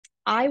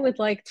I would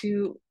like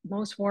to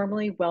most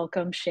warmly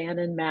welcome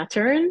Shannon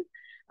Mattern.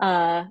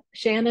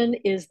 Shannon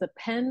is the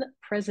Penn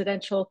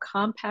Presidential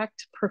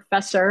Compact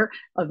Professor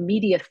of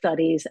Media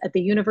Studies at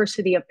the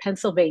University of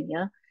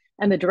Pennsylvania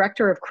and the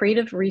Director of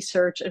Creative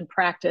Research and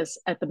Practice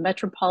at the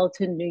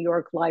Metropolitan New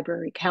York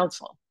Library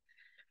Council.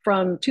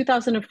 From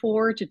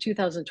 2004 to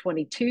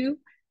 2022,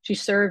 she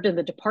served in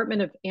the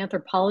Department of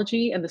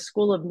Anthropology and the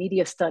School of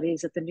Media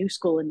Studies at the New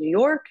School in New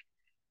York.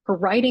 Her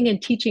writing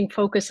and teaching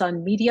focus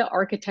on media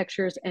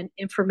architectures and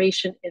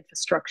information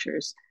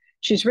infrastructures.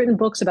 She's written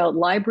books about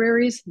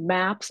libraries,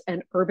 maps,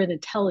 and urban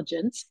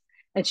intelligence,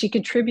 and she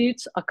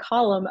contributes a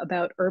column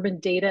about urban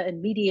data and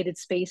mediated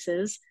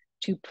spaces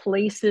to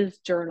Places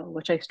Journal,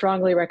 which I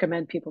strongly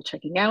recommend people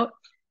checking out.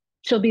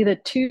 She'll be the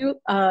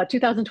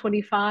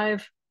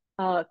 2025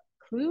 Klug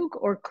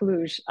or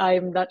Cluj,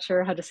 I'm not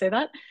sure how to say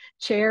that,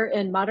 chair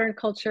in modern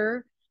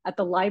culture at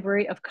the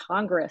Library of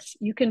Congress.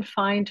 You can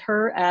find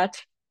her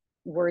at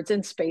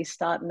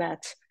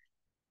wordsandspace.net.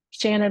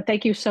 Shannon,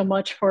 thank you so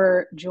much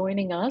for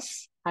joining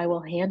us. I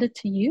will hand it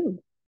to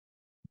you.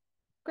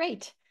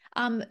 Great.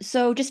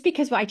 So just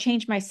because I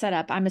changed my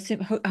setup, I'm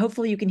assuming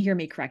hopefully you can hear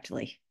me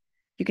correctly.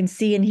 You can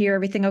see and hear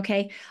everything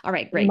okay? All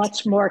right, great.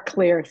 Much more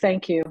clear.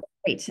 Thank you.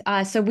 Great.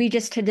 So we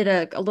just did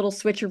a little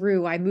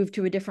switcheroo. I moved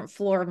to a different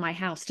floor of my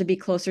house to be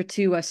closer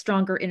to a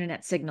stronger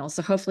internet signal.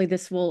 So hopefully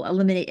this will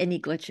eliminate any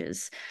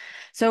glitches.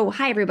 So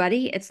hi,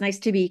 everybody. It's nice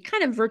to be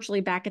kind of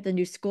virtually back at the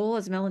new school.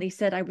 As Melanie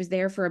said, I was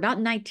there for about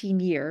 19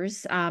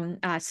 years.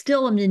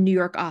 Still am in New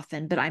York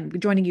often, but I'm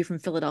joining you from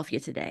Philadelphia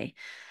today.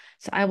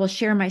 So I will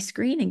share my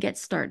screen and get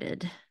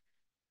started.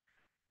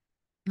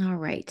 All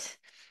right.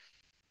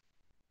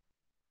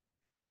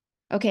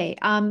 Okay,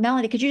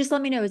 Melanie, could you just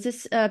let me know, is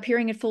this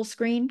appearing at full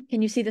screen?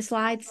 Can you see the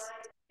slides?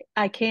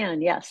 I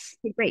can, yes.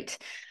 Okay, great.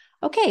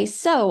 Okay,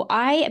 so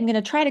I am going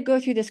to try to go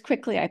through this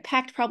quickly. I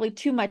packed probably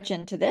too much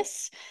into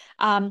this.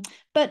 But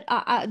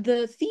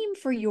the theme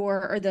for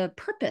or the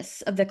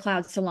purpose of the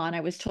Cloud Salon,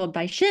 I was told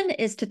by Shin,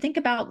 is to think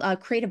about a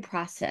creative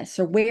process,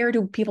 or where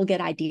do people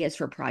get ideas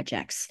for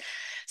projects?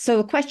 So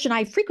the question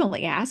I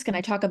frequently ask, and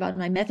I talk about in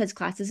my methods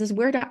classes, is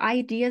where do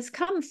ideas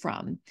come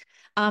from?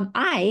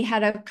 I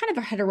had a kind of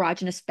a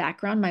heterogeneous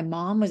background. My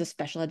mom was a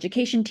special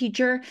education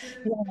teacher,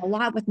 dealing a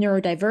lot with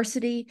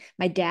neurodiversity.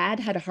 My dad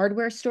had a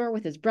hardware store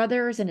with his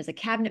brothers and is a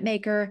cabinet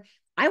maker.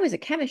 I was a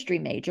chemistry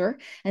major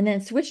and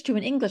then switched to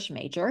an English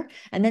major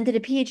and then did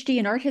a PhD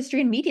in art history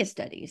and media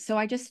studies.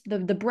 So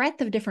the breadth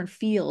of different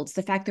fields,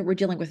 the fact that we're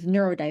dealing with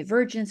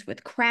neurodivergence,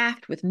 with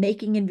craft, with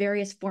making in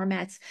various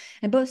formats,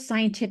 and both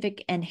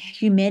scientific and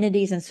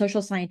humanities and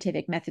social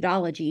scientific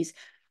methodologies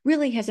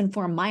really has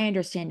informed my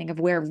understanding of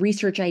where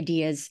research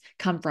ideas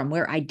come from,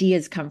 where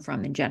ideas come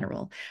from in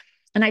general.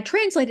 And I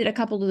translated a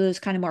couple of those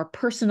kind of more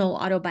personal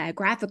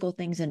autobiographical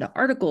things into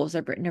articles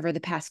I've written over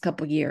the past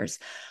couple of years.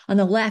 On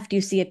the left,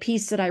 you see a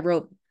piece that I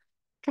wrote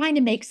trying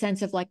to make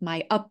sense of like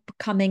my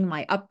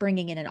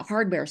upbringing in a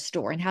hardware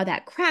store and how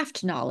that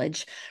craft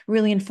knowledge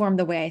really informed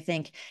the way I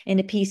think, in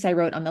a piece I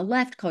wrote on the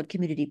left called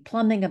Community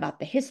Plumbing, about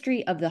the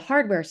history of the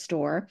hardware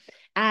store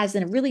as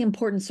a really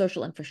important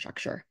social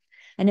infrastructure.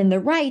 And in the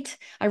right,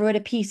 I wrote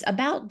a piece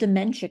about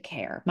dementia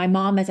care. My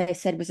mom, as I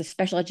said, was a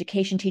special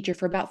education teacher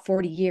for about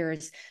 40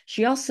 years.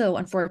 She also,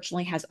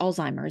 unfortunately, has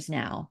Alzheimer's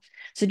now.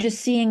 So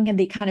just seeing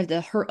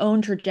her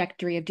own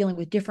trajectory of dealing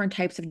with different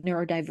types of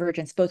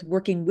neurodivergence, both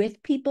working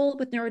with people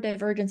with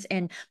neurodivergence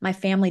and my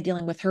family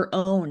dealing with her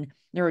own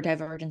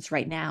neurodivergence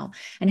right now,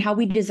 and how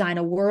we design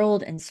a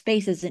world and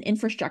spaces and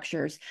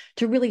infrastructures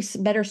to really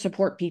better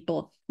support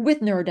people with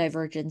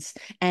neurodivergence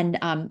and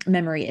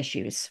memory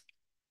issues.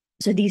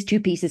 So these two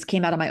pieces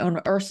came out of my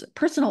own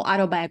personal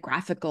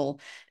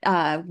autobiographical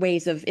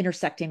ways of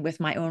intersecting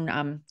with my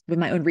own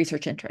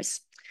research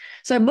interests.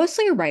 So I'm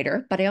mostly a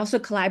writer, but I also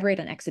collaborate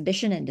on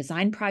exhibition and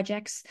design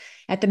projects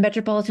at the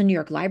Metropolitan New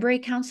York Library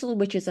Council,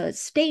 which is a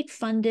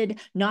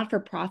state-funded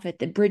not-for-profit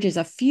that bridges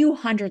a few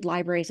hundred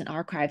libraries and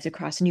archives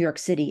across New York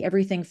City,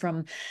 everything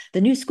from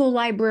the New School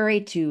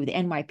Library to the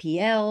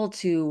NYPL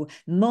to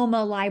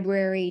MoMA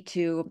Library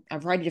to a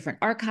variety of different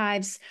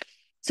archives.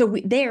 So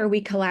we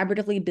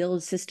collaboratively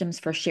build systems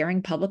for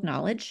sharing public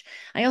knowledge.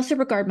 I also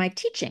regard my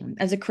teaching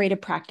as a creative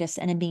practice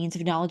and a means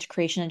of knowledge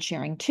creation and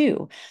sharing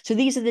too. So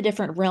these are the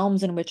different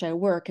realms in which I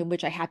work, in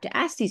which I have to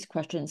ask these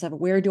questions of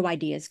where do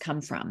ideas come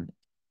from?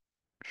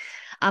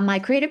 My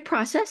creative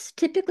process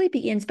typically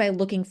begins by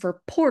looking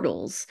for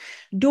portals,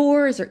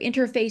 doors or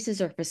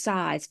interfaces or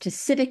facades to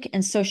civic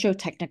and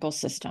socio-technical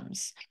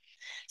systems.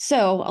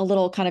 So a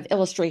little kind of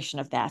illustration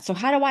of that. So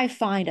how do I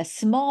find a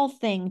small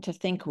thing to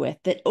think with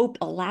that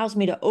allows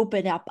me to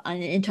open up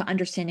into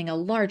understanding a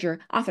larger,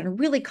 often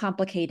really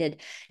complicated,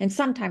 and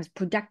sometimes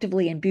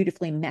productively and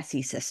beautifully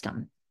messy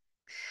system?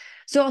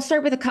 So I'll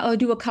start with I'll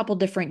do a couple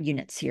different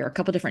units here, a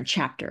couple different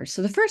chapters.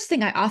 So the first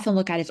thing I often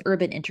look at is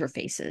urban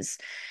interfaces.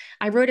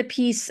 I wrote a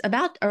piece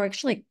about, or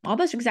actually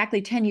almost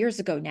exactly 10 years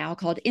ago now,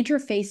 called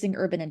Interfacing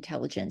Urban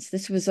Intelligence.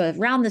 This was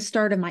around the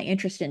start of my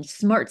interest in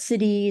smart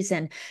cities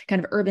and kind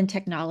of urban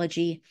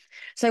technology.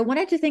 So I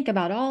wanted to think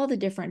about all the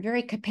different,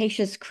 very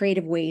capacious,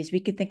 creative ways we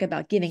could think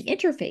about giving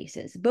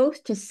interfaces,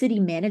 both to city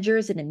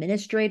managers and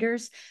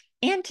administrators,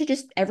 and to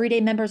just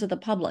everyday members of the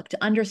public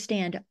to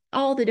understand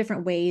all the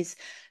different ways,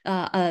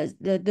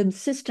 the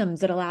systems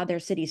that allow their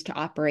cities to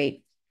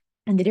operate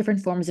and the different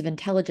forms of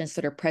intelligence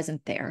that are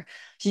present there.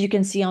 So you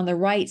can see on the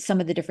right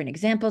some of the different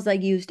examples I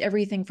used,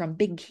 everything from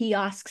big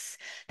kiosks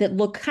that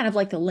look kind of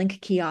like the Link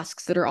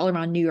kiosks that are all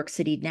around New York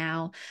City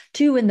now,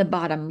 to in the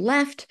bottom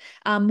left,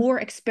 more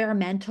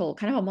experimental,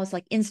 kind of almost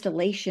like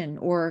installation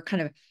or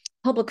kind of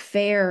public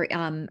fair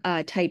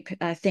type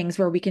things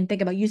where we can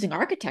think about using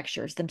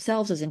architectures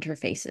themselves as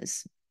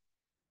interfaces.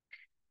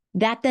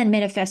 That then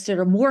manifested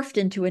or morphed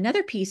into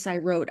another piece I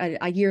wrote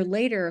a year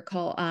later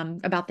called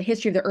about the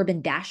history of the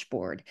urban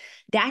dashboard.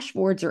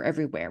 Dashboards are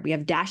everywhere. We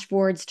have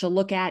dashboards to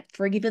look at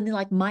for even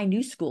like My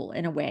New School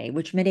in a way,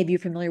 which many of you are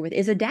familiar with,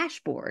 is a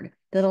dashboard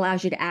that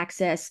allows you to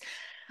access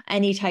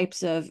any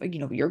types of,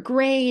 your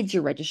grades,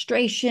 your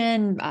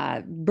registration,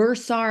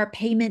 bursar,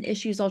 payment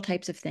issues, all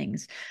types of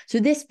things. So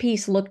this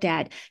piece looked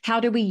at how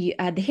do we,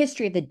 the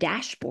history of the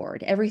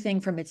dashboard,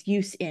 everything from its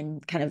use in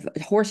kind of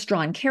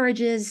horse-drawn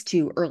carriages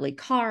to early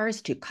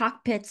cars to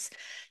cockpits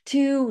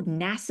to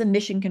NASA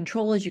mission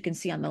control, as you can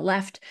see on the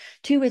left,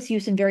 to its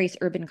use in various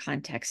urban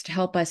contexts to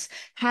help us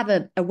have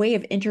a way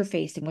of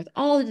interfacing with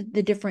all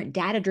the different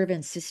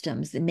data-driven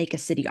systems that make a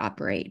city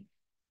operate.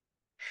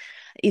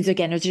 These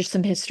again are just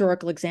some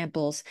historical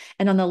examples.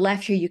 And on the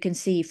left here, you can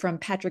see from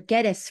Patrick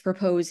Geddes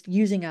proposed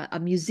using a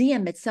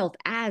museum itself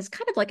as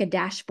kind of like a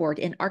dashboard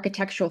in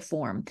architectural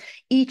form.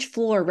 Each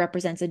floor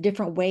represents a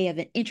different way of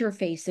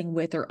interfacing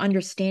with or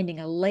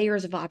understanding a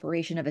layers of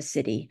operation of a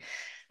city.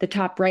 The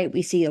top right,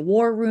 we see a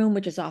war room,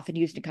 which is often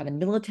used in kind of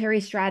military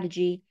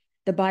strategy.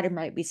 The bottom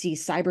right, we see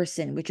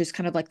Cybersyn, which is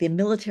kind of like the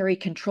military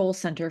control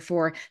center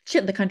for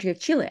the country of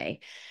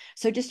Chile.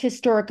 So just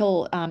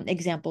historical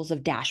examples of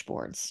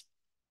dashboards.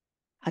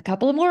 A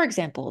couple of more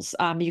examples.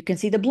 You can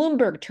see the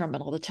Bloomberg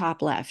terminal, the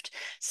top left,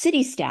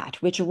 CityStat,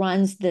 which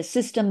runs the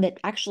system that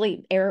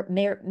actually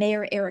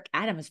Mayor Eric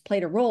Adams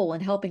played a role in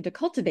helping to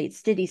cultivate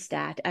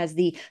CityStat as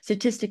the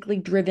statistically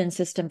driven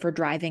system for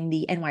driving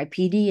the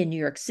NYPD in New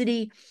York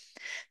City.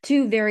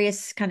 To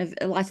various kind of,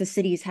 lots of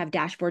cities have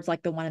dashboards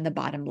like the one in the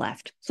bottom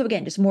left. So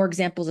again, just more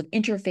examples of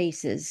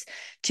interfaces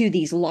to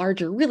these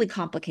larger, really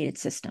complicated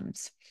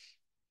systems.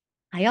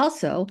 I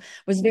also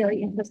was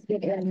very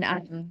interested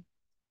in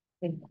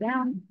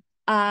down.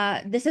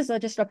 This is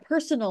just a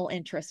personal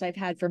interest I've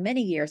had for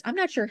many years. I'm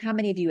not sure how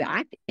many of you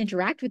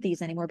interact with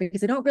these anymore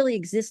because they don't really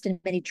exist in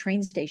many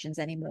train stations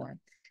anymore.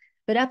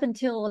 But up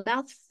until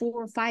about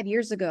 4 or 5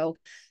 years ago,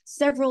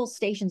 several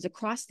stations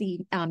across the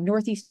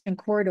Northeastern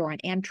Corridor on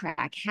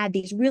Amtrak had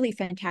these really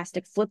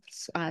fantastic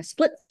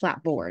split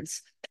flap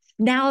boards.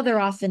 Now there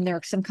are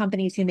some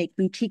companies who make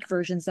boutique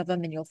versions of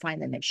them, and you'll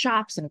find them in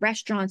shops and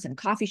restaurants and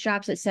coffee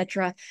shops,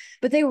 etc.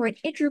 But they were an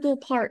integral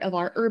part of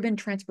our urban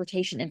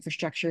transportation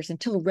infrastructures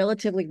until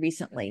relatively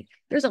recently.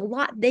 There's a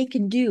lot they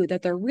can do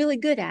that they're really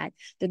good at.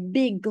 The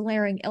big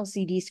glaring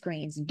LCD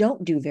screens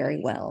don't do very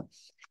well.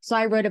 So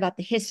I wrote about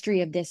the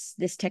history of this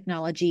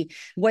technology,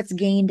 what's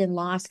gained and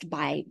lost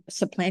by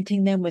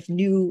supplanting them with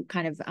new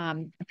kind of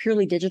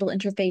purely digital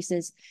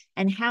interfaces,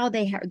 and how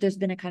there's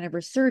been a kind of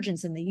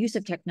resurgence in the use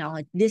of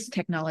this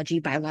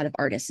technology by a lot of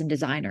artists and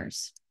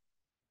designers.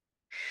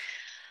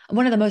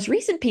 One of the most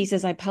recent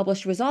pieces I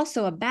published was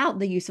also about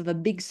the use of a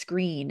big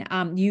screen.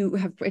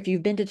 If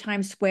you've been to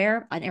Times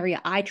Square, an area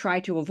I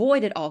try to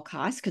avoid at all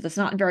costs because it's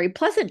not very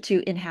pleasant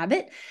to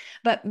inhabit,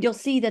 but you'll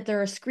see that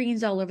there are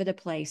screens all over the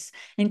place,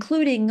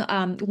 including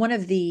one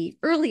of the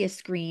earliest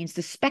screens,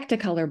 the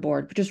Spectacolor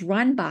board, which was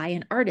run by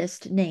an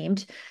artist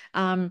named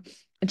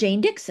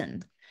Jane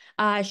Dixon.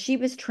 She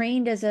was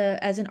trained as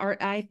an art.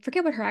 I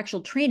forget what her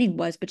actual training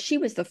was, but she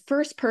was the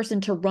first person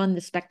to run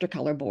the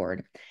Spectacolor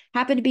board.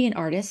 Happened to be an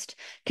artist,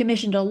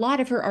 commissioned a lot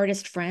of her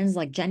artist friends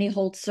like Jenny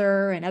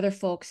Holzer and other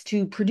folks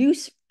to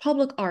produce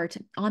public art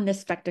on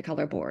this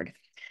Spectacolor board.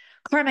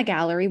 Karma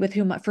Gallery,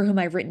 for whom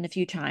I've written a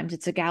few times.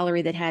 It's a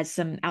gallery that has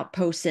some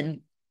outposts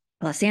in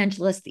Los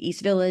Angeles, the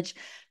East Village.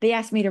 They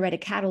asked me to write a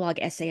catalog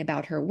essay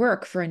about her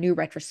work for a new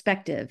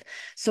retrospective.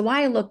 So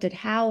I looked at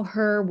how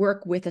her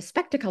work with a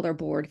Spectacolor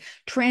board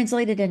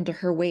translated into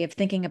her way of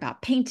thinking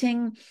about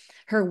painting,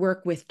 her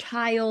work with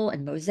tile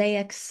and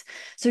mosaics.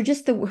 So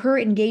just her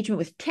engagement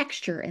with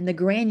texture and the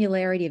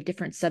granularity of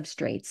different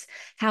substrates,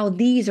 how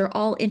these are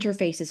all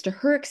interfaces to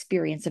her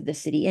experience of the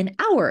city and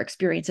our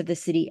experience of the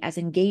city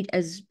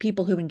as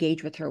people who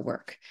engage with her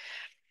work.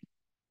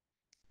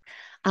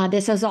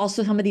 This has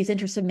also, some of these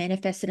interests have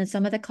manifested in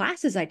some of the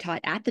classes I taught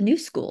at the New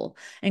School,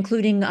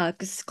 including a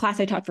class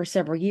I taught for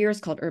several years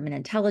called Urban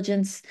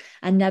Intelligence,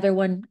 another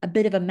one, a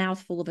bit of a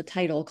mouthful of a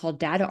title called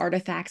Data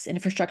Artifacts,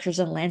 Infrastructures,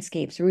 and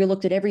Landscapes, where we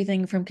looked at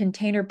everything from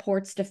container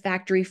ports to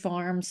factory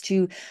farms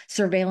to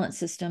surveillance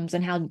systems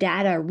and how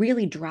data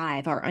really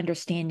drive our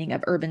understanding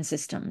of urban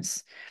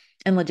systems.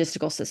 and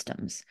logistical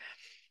systems.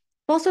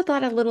 I've also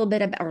thought a little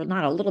bit about, or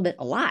not a little bit,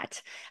 a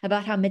lot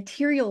about how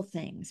material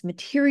things,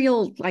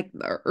 material like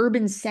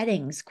urban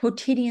settings,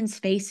 quotidian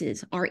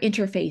spaces are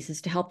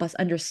interfaces to help us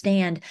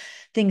understand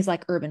things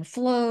like urban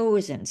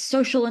flows and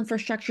social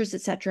infrastructures,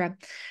 etc.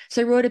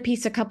 So I wrote a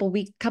piece a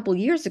couple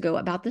years ago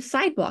about the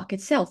sidewalk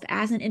itself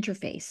as an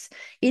interface.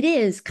 It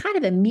is kind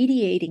of a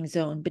mediating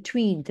zone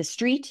between the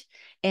street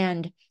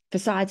and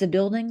facades of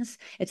buildings.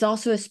 It's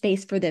also a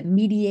space for the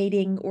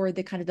mediating or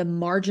the kind of the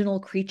marginal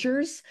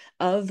creatures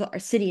of our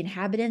city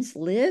inhabitants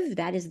live.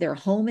 That is their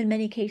home in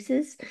many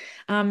cases.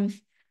 Um,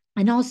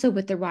 and also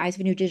with the rise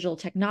of new digital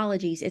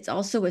technologies, it's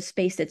also a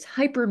space that's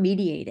hyper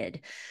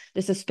mediated.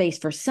 There's a space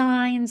for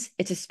signs.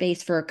 It's a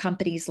space for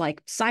companies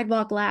like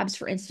Sidewalk Labs,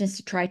 for instance,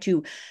 to try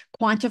to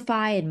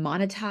quantify and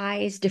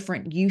monetize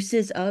different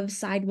uses of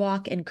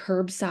sidewalk and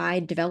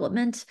curbside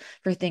development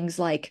for things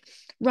like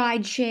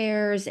ride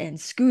shares and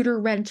scooter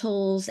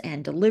rentals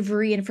and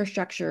delivery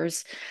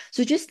infrastructures.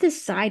 So just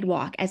this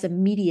sidewalk as a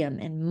medium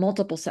in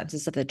multiple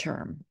senses of the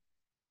term.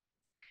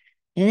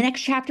 And the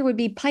next chapter would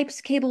be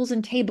pipes, cables,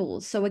 and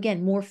tables. So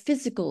again, more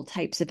physical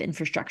types of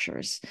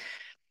infrastructures.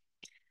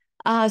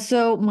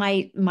 So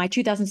my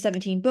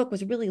 2017 book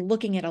was really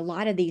looking at a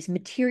lot of these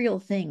material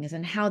things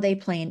and how they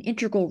play an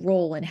integral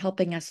role in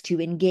helping us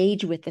to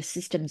engage with the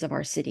systems of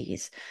our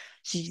cities.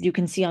 So you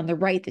can see on the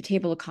right, the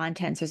table of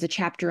contents, there's a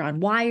chapter on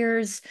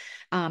wires,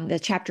 the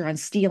chapter on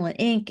steel and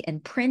ink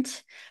and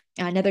print,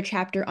 another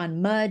chapter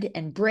on mud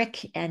and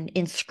brick and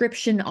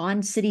inscription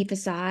on city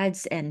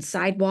facades and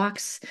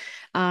sidewalks.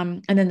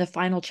 And then the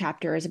final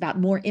chapter is about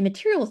more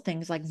immaterial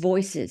things like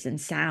voices and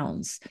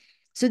sounds.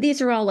 So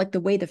these are all like the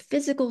way the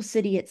physical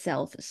city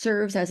itself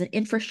serves as an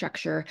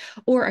infrastructure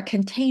or a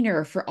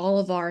container for all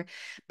of our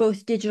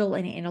both digital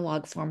and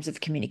analog forms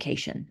of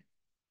communication.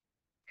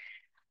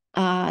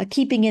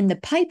 Keeping in the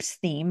pipes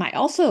theme, I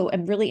also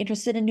am really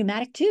interested in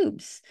pneumatic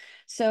tubes.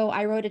 So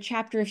I wrote a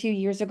chapter a few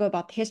years ago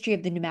about the history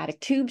of the pneumatic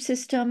tube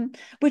system,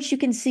 which you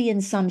can see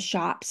in some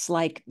shops,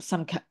 like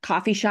some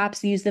coffee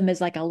shops use them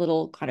as like a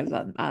little kind of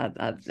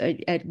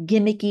a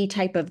gimmicky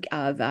type of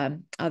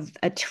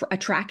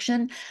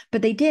attraction.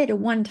 But they did at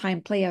one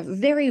time play a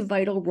very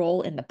vital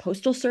role in the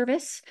postal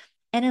service.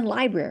 And in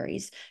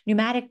libraries,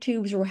 pneumatic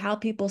tubes were how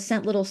people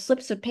sent little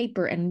slips of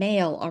paper and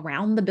mail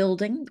around the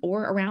building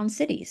or around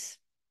cities.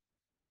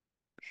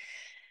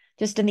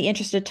 Just in the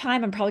interest of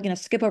time, I'm probably going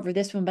to skip over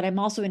this one, but I'm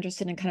also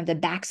interested in kind of the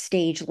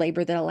backstage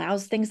labor that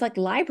allows things like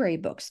library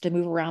books to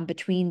move around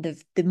between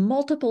the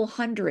multiple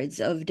hundreds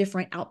of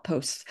different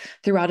outposts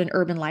throughout an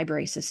urban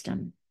library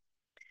system.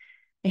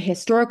 A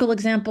historical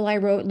example I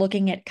wrote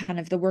looking at kind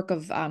of the work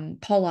of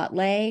Paul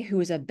Otlet,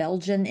 who is a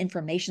Belgian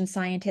information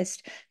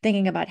scientist,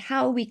 thinking about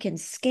how we can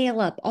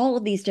scale up all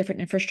of these different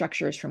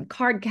infrastructures from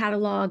card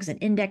catalogs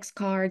and index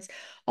cards,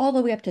 all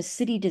the way up to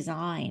city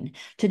design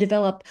to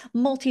develop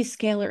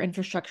multi-scalar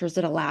infrastructures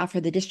that allow for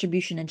the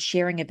distribution and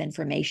sharing of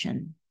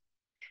information.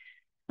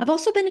 I've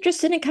also been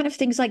interested in kind of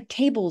things like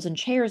tables and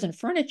chairs and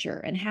furniture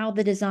and how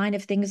the design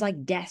of things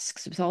like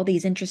desks with all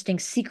these interesting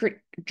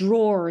secret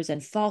drawers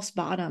and false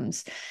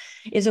bottoms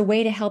is a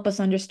way to help us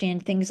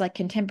understand things like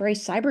contemporary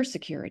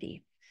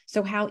cybersecurity.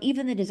 So how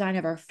even the design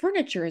of our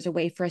furniture is a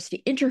way for us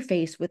to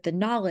interface with the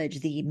knowledge,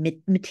 the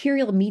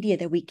material media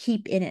that we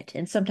keep in it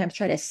and sometimes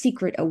try to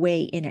secret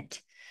away in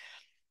it.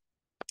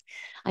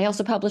 I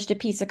also published a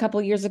piece a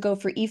couple years ago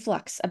for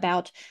eFlux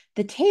about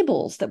the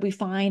tables that we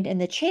find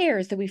and the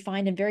chairs that we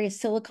find in various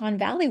Silicon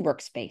Valley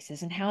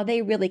workspaces and how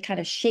they really kind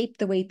of shape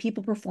the way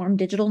people perform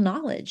digital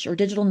knowledge or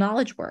digital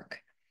knowledge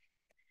work.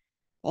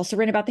 Also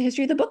written about the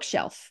history of the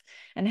bookshelf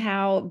and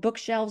how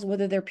bookshelves,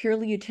 whether they're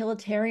purely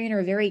utilitarian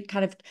or very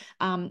kind of,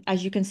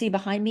 as you can see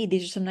behind me,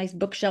 these are some nice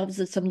bookshelves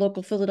that some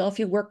local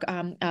Philadelphia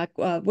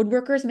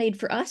woodworkers made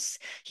for us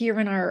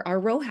here in our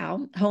row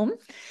home.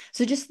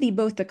 So just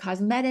both the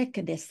cosmetic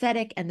and the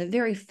aesthetic and the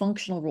very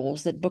functional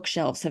roles that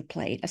bookshelves have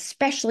played,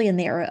 especially in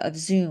the era of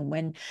Zoom,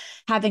 when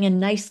having a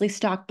nicely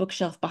stocked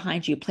bookshelf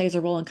behind you plays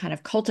a role in kind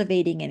of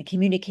cultivating and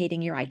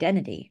communicating your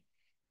identity.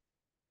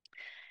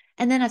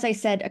 And then, as I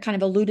said, I kind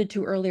of alluded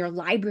to earlier,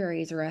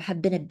 libraries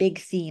have been a big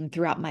theme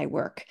throughout my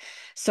work.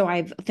 So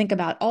I think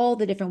about all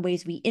the different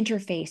ways we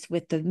interface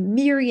with the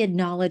myriad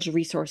knowledge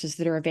resources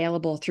that are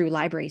available through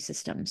library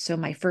systems. So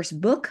my first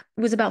book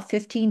was about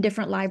 15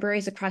 different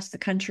libraries across the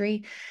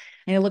country.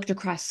 And I looked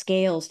across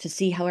scales to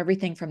see how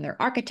everything from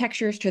their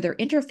architectures to their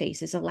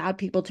interfaces allowed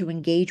people to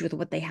engage with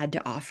what they had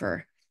to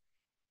offer.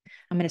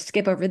 I'm going to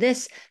skip over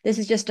this. This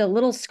is just a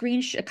couple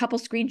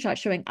screenshots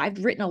showing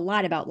I've written a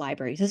lot about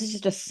libraries. This is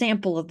just a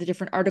sample of the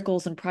different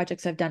articles and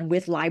projects I've done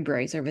with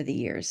libraries over the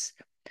years.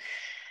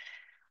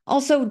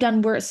 Also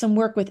done some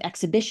work with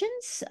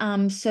exhibitions.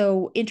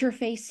 So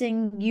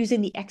interfacing, using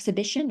the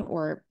exhibition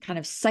or kind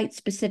of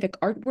site-specific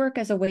artwork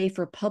as a way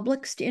for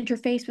publics to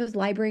interface with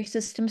library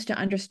systems to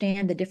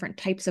understand the different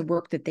types of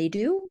work that they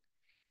do.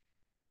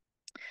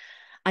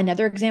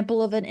 Another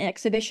example of an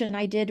exhibition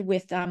I did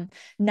with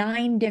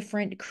 9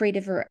 different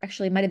creative, or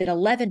actually it might have been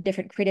 11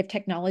 different creative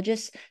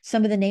technologists.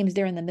 Some of the names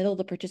there in the middle,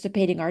 the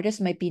participating artists,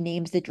 might be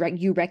names that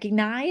you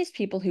recognize,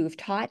 people who have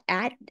taught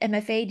at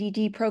MFA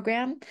DD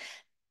program.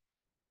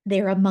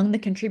 They're among the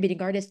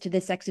contributing artists to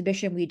this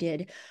exhibition we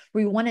did.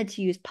 We wanted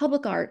to use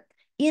public art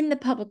in the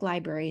public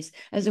libraries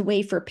as a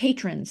way for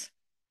patrons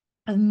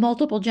of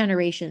multiple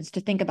generations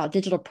to think about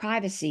digital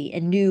privacy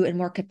in new and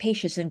more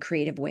capacious and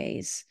creative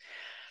ways.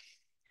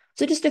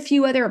 So just a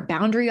few other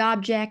boundary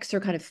objects or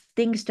kind of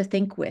things to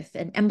think with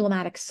and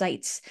emblematic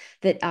sites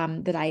that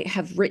I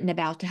have written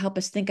about to help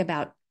us think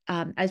about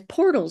as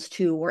portals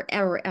to or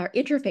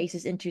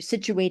interfaces into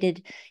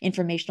situated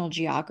informational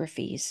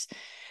geographies.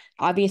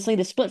 Obviously,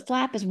 the split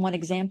flap is one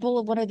example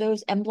of one of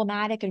those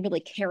emblematic and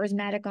really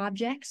charismatic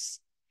objects.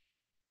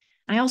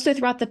 I also,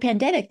 throughout the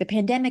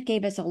pandemic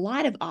gave us a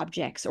lot of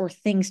objects or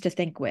things to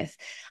think with.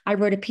 I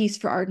wrote a piece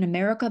for Art in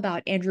America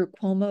about Andrew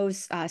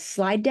Cuomo's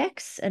slide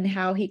decks and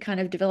how he kind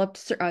of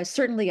developed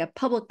certainly a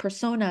public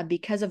persona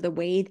because of the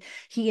way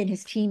he and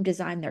his team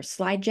designed their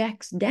slide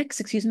decks,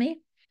 excuse me.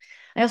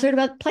 I also heard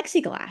about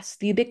plexiglass,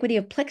 the ubiquity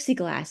of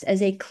plexiglass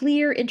as a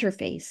clear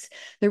interface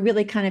that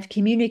really kind of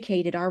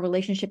communicated our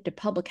relationship to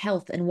public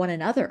health and one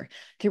another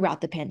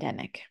throughout the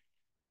pandemic.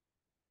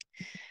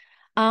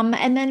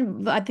 And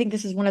then I think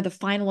this is one of the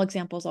final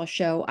examples I'll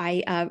show.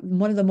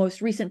 One of the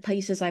most recent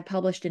pieces I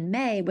published in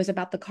May was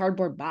about the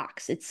cardboard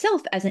box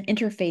itself as an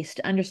interface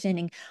to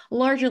understanding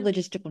larger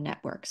logistical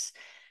networks.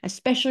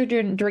 Especially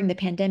during the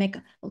pandemic,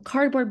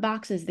 cardboard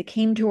boxes that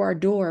came to our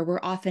door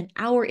were often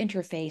our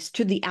interface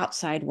to the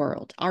outside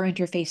world, our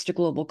interface to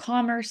global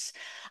commerce,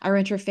 our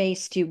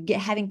interface to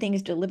having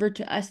things delivered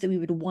to us that we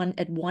would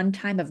at one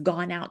time have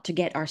gone out to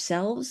get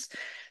ourselves.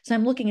 So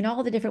I'm looking at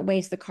all the different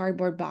ways the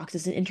cardboard box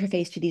is an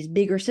interface to these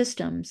bigger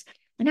systems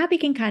and how we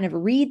can kind of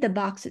read the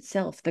box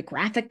itself, the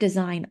graphic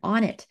design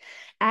on it,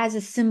 as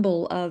a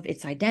symbol of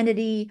its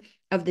identity,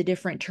 of the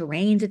different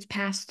terrains it's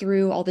passed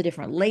through, all the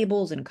different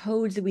labels and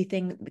codes that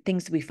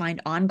things that we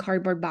find on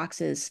cardboard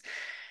boxes.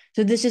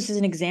 So this just is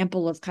an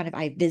example of kind of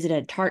I did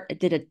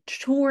a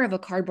tour of a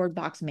cardboard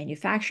box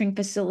manufacturing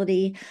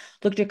facility,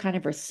 looked at kind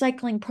of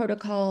recycling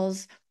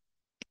protocols,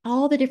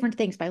 all the different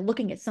things by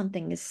looking at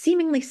something as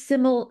seemingly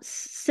simple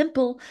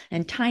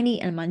and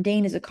tiny and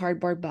mundane as a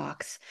cardboard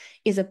box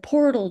is a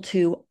portal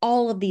to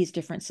all of these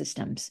different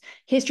systems,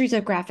 histories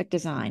of graphic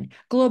design,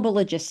 global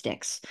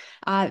logistics,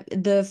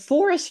 the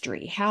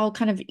forestry, how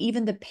kind of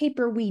even the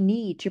paper we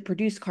need to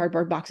produce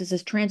cardboard boxes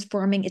is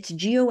transforming, it's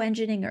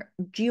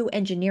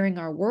geoengineering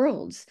our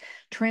worlds,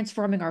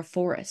 transforming our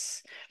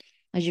forests,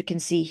 as you can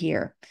see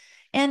here.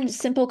 And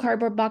simple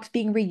cardboard box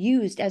being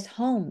reused as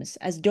homes,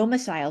 as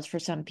domiciles for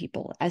some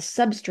people, as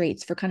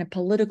substrates for kind of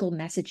political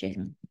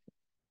messaging.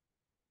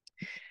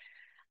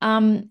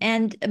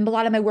 And a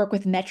lot of my work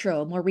with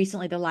Metro, more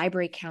recently the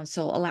Library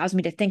Council, allows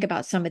me to think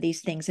about some of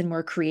these things in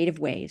more creative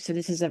ways. So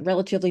this is a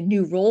relatively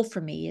new role for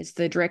me as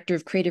the Director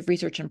of Creative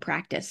Research and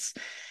Practice.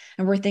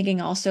 And we're thinking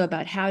also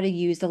about how to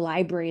use the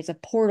library as a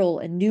portal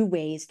in new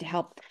ways to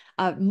help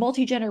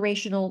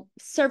multi-generational,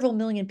 several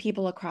million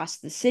people across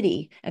the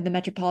city and the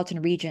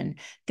metropolitan region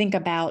think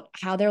about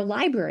how their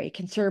library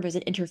can serve as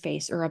an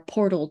interface or a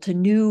portal to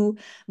new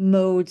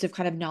modes of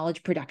kind of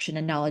knowledge production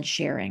and knowledge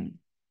sharing.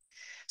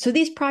 So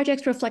these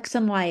projects reflect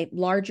some of my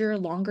larger,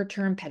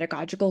 longer-term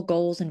pedagogical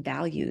goals and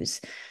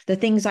values. The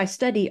things I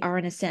study are,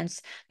 in a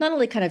sense, not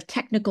only kind of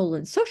technical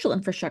and social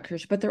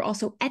infrastructures, but they're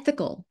also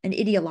ethical and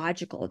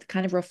ideological. They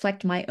kind of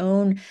reflect my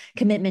own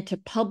commitment to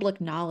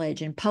public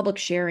knowledge and public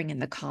sharing in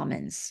the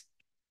commons.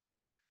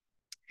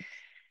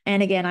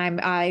 And again,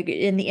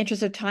 in the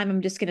interest of time,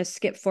 I'm just going to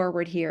skip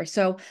forward here.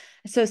 So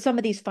some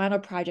of these final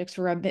projects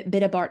were a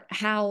bit about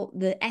how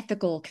the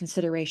ethical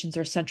considerations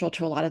are central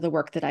to a lot of the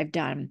work that I've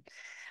done.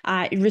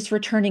 Just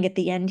returning at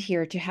the end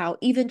here to how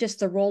even just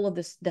the role of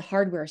the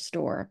hardware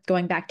store,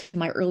 going back to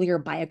my earlier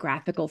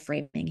biographical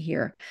framing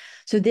here.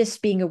 So this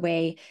being a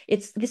way,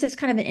 this is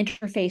kind of an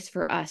interface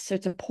for us. So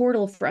it's a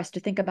portal for us to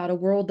think about a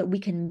world that we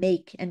can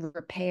make and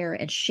repair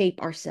and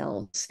shape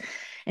ourselves.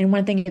 And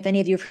one thing, if any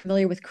of you are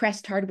familiar with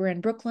Crest Hardware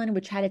in Brooklyn,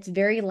 which had its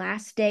very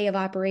last day of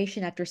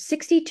operation after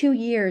 62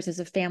 years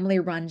as a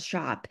family-run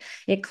shop,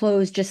 it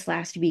closed just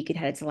last week. It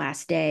had its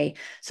last day.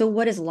 So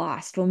what is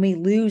lost when we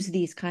lose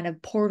these kind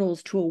of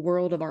portals to a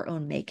world of our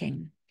own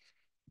making?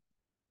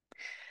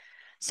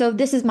 So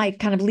this is my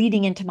kind of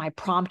leading into my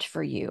prompt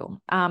for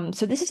you.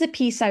 So this is a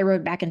piece I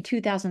wrote back in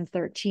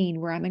 2013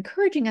 where I'm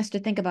encouraging us to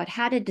think about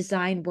how to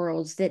design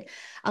worlds that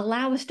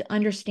allow us to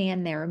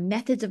understand their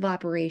methods of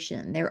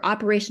operation, their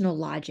operational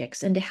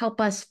logics, and to help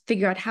us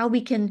figure out how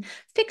we can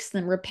fix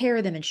them,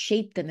 repair them, and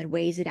shape them in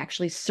ways that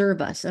actually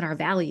serve us and our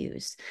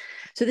values.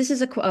 So this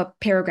is a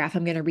paragraph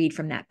I'm going to read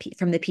from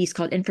the piece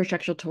called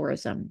Infrastructural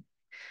Tourism.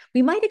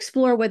 We might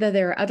explore whether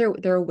there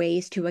are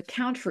ways to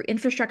account for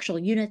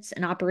infrastructural units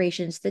and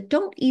operations that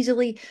don't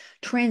easily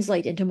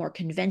translate into more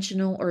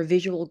conventional or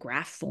visual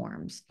graph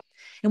forms.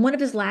 In one of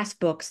his last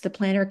books, the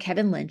planner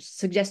Kevin Lynch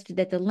suggested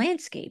that the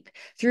landscape,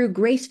 through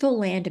graceful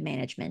land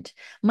management,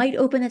 might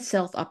open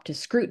itself up to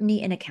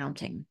scrutiny and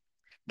accounting.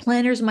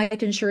 Planners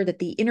might ensure that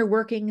the inner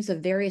workings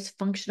of various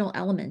functional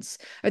elements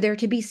are there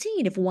to be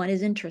seen if one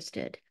is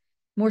interested.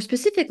 More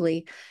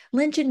specifically,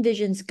 Lynch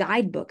envisions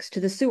guidebooks to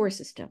the sewer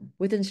system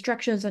with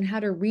instructions on how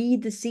to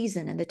read the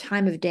season and the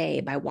time of day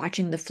by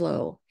watching the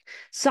flow.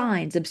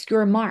 Signs,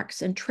 obscure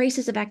marks, and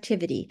traces of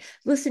activity,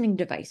 listening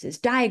devices,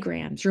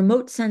 diagrams,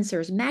 remote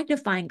sensors,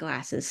 magnifying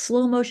glasses,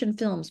 slow motion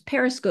films,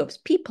 periscopes,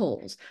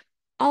 peepholes,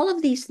 all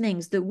of these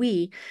things that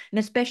we, and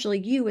especially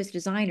you as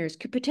designers,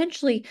 could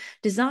potentially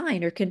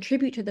design or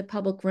contribute to the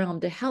public realm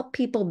to help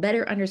people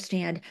better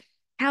understand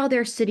how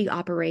their city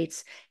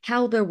operates,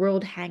 how their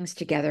world hangs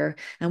together,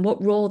 and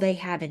what role they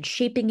have in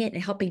shaping it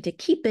and helping to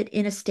keep it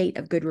in a state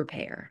of good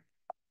repair.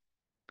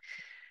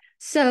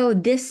 So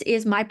this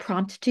is my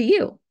prompt to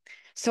you.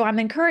 So I'm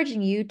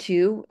encouraging you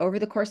to, over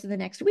the course of the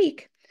next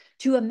week,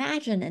 to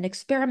imagine an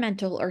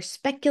experimental or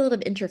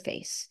speculative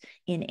interface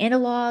in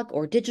analog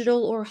or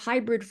digital or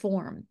hybrid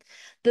form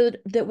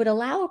that would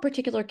allow a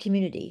particular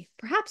community,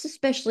 perhaps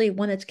especially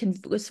one that's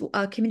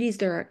communities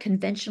that are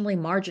conventionally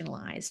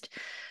marginalized,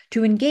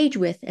 to engage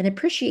with and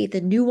appreciate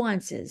the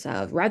nuances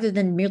of, rather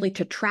than merely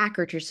to track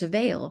or to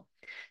surveil,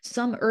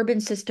 some urban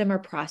system or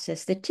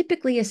process that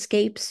typically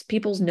escapes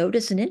people's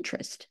notice and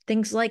interest.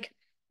 Things like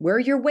where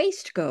your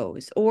waste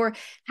goes, or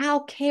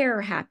how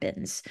care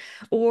happens,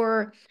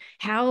 or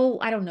how,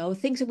 I don't know,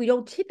 things that we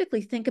don't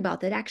typically think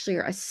about that actually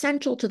are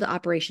essential to the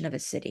operation of a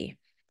city.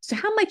 So,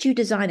 how might you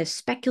design a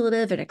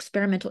speculative and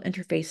experimental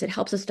interface that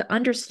helps us to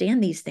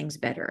understand these things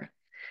better?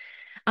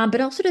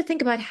 But also to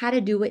think about how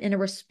to do it in a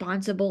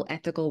responsible,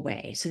 ethical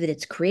way so that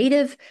it's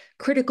creative,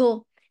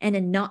 critical, and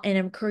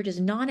encourages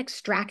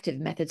non-extractive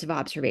methods of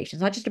observation.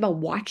 It's not just about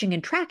watching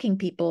and tracking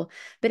people,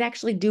 but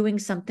actually doing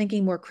some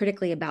thinking more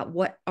critically about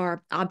what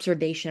our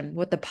observation,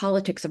 what the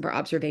politics of our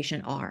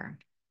observation are.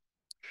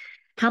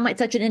 How might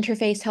such an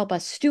interface help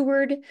us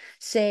steward,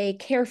 say,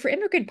 care for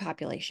immigrant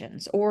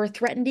populations or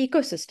threatened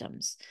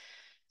ecosystems?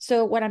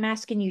 So what I'm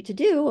asking you to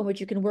do, and what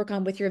you can work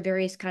on with your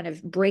various kind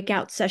of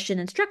breakout session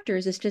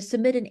instructors, is to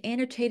submit an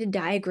annotated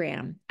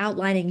diagram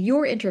outlining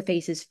your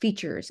interface's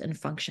features and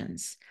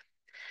functions.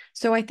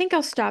 So I think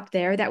I'll stop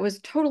there. That was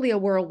totally a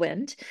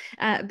whirlwind,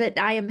 but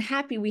I am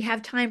happy we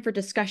have time for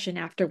discussion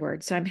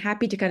afterwards. So I'm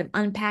happy to kind of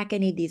unpack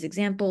any of these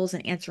examples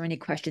and answer any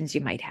questions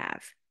you might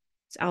have.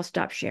 So I'll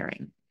stop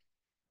sharing.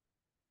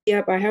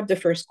 Yep, I have the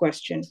first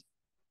question.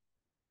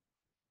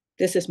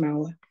 This is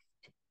Mawa.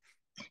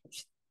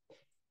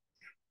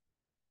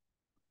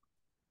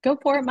 Go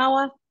for it,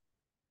 Mawa.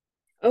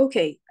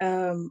 Okay,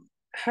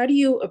 how do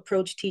you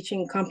approach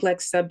teaching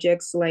complex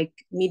subjects like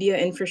media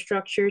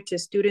infrastructure to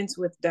students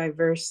with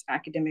diverse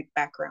academic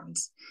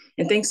backgrounds?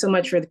 And thanks so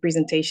much for the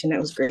presentation. That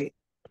was great.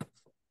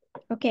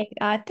 Okay,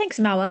 thanks,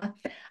 Mawa.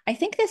 I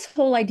think this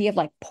whole idea of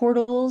like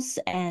portals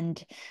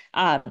and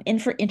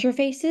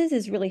interfaces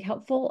is really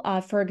helpful.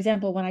 For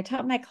example, when I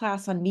taught my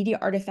class on media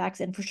artifacts,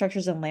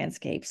 infrastructures, and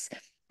landscapes,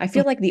 I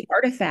feel like the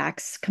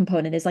artifacts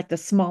component is like the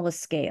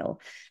smallest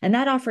scale, and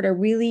that offered a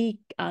really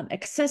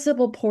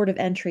accessible port of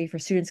entry for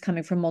students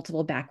coming from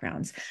multiple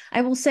backgrounds.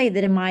 I will say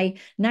that in my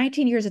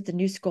 19 years at the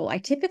new school, I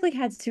typically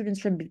had students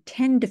from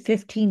 10 to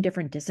 15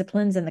 different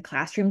disciplines in the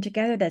classroom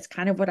together. That's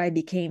kind of what I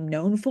became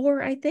known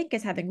for, I think,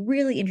 is having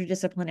really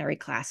interdisciplinary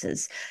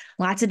classes.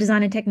 Lots of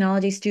design and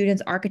technology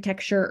students,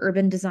 architecture,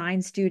 urban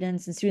design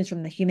students, and students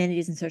from the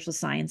humanities and social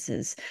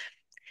sciences.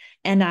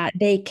 And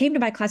they came to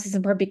my classes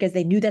in part because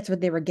they knew that's what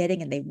they were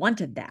getting and they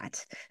wanted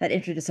that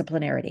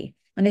interdisciplinarity.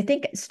 And I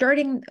think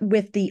starting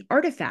with the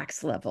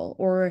artifacts level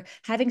or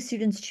having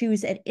students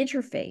choose an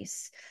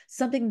interface,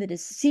 something that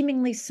is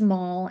seemingly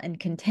small and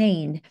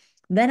contained,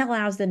 then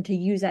allows them to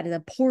use that as a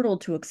portal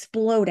to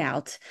explode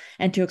out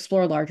and to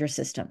explore larger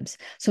systems.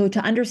 So to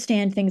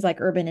understand things like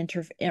urban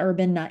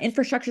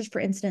infrastructures, for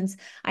instance,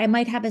 I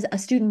might have a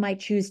student might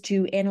choose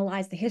to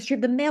analyze the history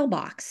of the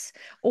mailbox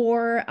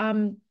or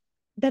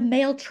the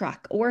mail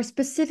truck or a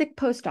specific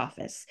post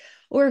office.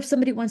 Or if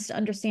somebody wants to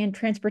understand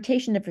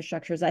transportation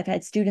infrastructures, I've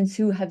had students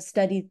who have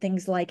studied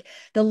things like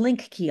the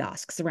link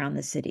kiosks around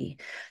the city.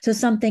 So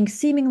something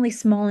seemingly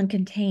small and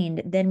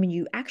contained, then when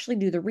you actually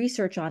do the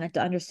research on it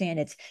to understand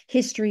its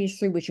histories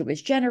through which it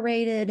was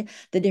generated,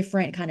 the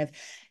different kind of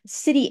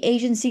city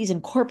agencies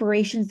and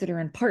corporations that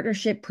are in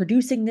partnership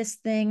producing this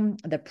thing,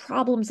 the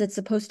problems it's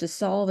supposed to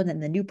solve, and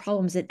then the new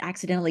problems it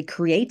accidentally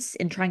creates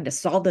in trying to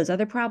solve those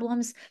other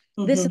problems.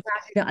 This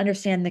allows you to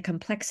understand the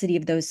complexity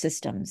of those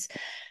systems.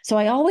 So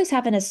I always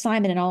have an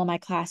assignment in all of my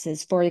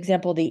classes. For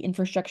example, the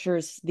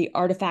infrastructures, the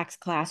artifacts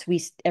class,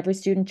 every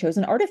student chose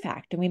an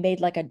artifact and we made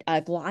like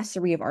a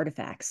glossary of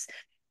artifacts.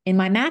 In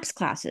my maps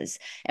classes,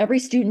 every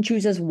student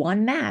chooses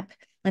one map,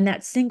 and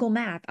that single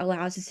map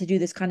allows us to do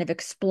this kind of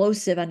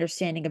explosive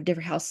understanding of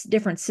how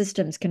different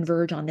systems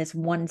converge on this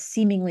one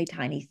seemingly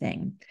tiny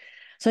thing.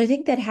 So I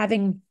think that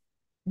having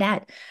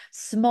That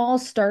small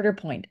starter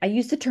point. I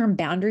used the term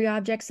boundary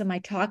objects in my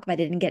talk, but I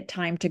didn't get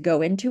time to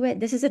go into it.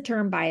 This is a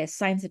term by a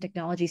science and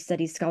technology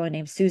studies scholar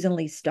named Susan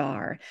Lee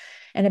Starr.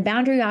 And a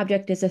boundary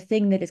object is a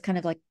thing that is kind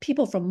of like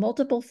people from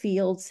multiple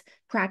fields,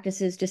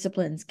 practices,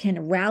 disciplines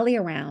can rally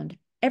around.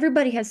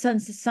 Everybody has some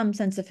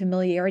sense of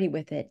familiarity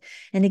with it,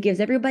 and it gives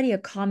everybody a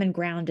common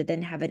ground to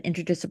then have an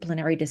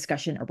interdisciplinary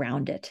discussion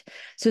around it.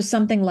 So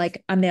something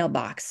like a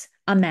mailbox,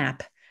 a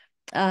map,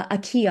 a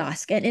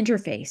kiosk, an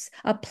interface,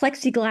 a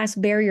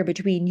plexiglass barrier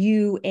between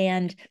you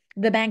and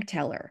the bank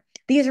teller.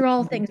 These are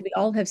all things we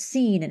all have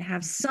seen and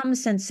have some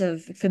sense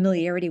of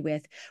familiarity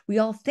with. We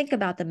all think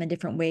about them in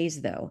different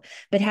ways, though.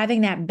 But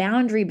having that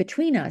boundary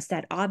between us,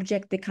 that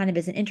object that kind of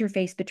is an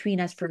interface between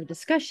us for a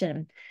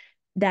discussion,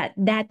 that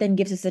then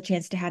gives us a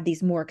chance to have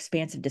these more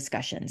expansive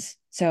discussions.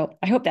 So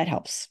I hope that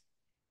helps.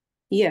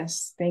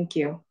 Yes, thank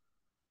you.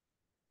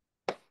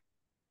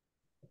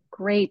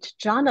 Great.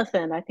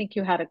 Jonathan, I think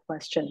you had a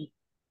question.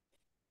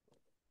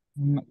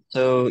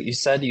 So you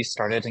said you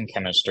started in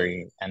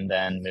chemistry and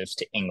then moved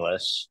to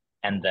English,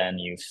 and then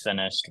you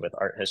finished with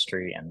art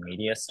history and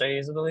media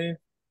studies, I believe.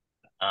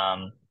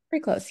 Um,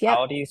 Pretty close.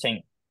 how Yep. do you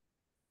think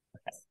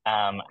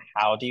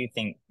how do you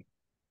think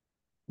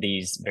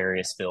these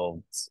various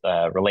fields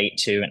relate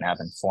to and have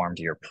informed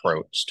your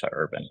approach to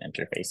urban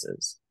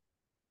interfaces?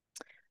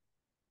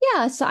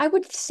 Yeah, so I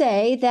would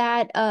say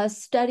that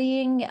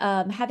studying,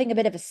 having a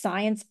bit of a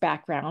science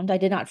background, I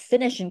did not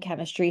finish in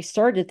chemistry,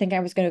 started to think I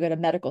was going to go to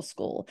medical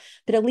school,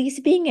 but at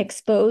least being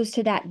exposed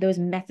to those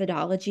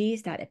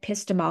methodologies, that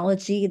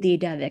epistemology, the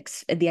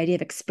idea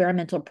of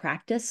experimental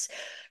practice,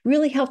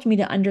 really helped me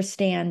to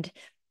understand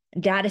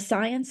data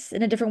science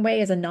in a different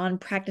way as a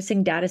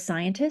non-practicing data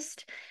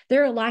scientist.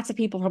 There are lots of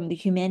people from the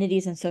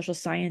humanities and social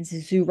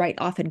sciences who write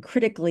often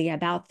critically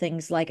about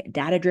things like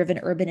data-driven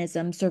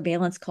urbanism,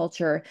 surveillance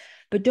culture,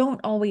 but don't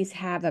always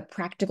have a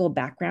practical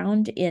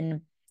background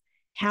in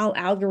how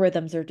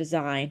algorithms are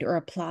designed or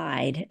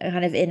applied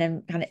kind of in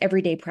a kind of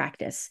everyday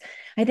practice.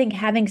 I think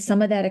having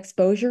some of that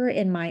exposure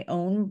in my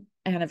own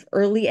kind of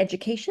early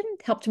education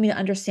helped me to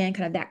understand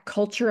kind of that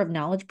culture of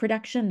knowledge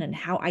production and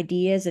how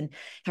ideas and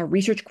how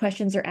research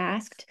questions are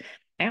asked.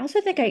 I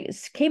also think I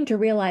came to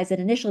realize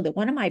that initially that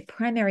one of my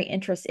primary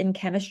interests in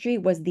chemistry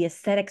was the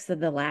aesthetics of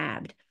the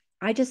lab.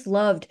 I just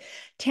loved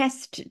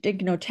test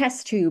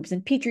tubes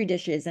and petri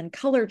dishes and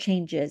color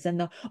changes and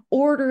the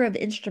order of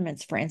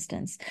instruments, for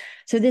instance.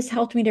 So this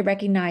helped me to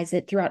recognize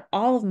that throughout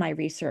all of my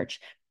research,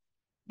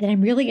 that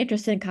I'm really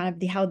interested in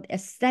kind of how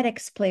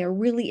aesthetics play a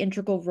really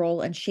integral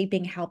role in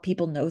shaping how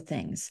people know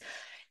things.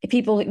 If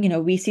people,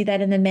 we see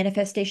that in the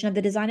manifestation of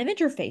the design of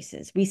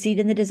interfaces. We see it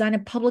in the design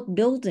of public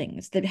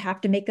buildings that have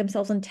to make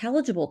themselves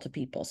intelligible to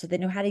people so they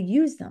know how to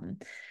use them.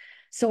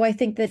 So I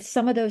think that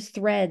some of those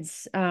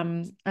threads,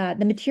 the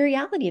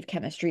materiality of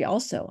chemistry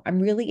also, I'm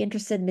really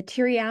interested in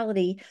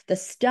materiality, the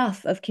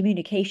stuff of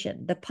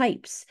communication, the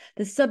pipes,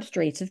 the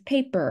substrates of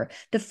paper,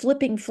 the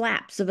flipping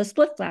flaps of a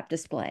split flap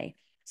display.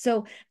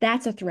 So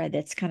that's a thread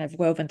that's kind of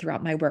woven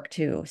throughout my work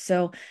too.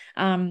 So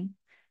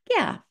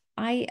yeah,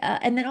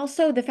 and then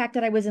also the fact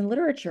that I was in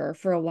literature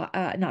for a while,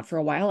 not for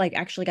a while, I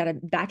actually got a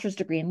bachelor's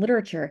degree in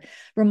literature,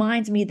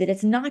 reminds me that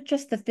it's not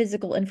just the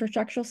physical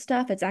infrastructural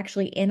stuff, it's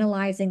actually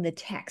analyzing the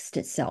text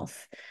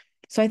itself.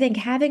 So I think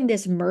having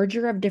this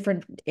merger of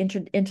different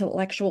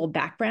intellectual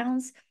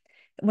backgrounds,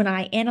 when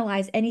I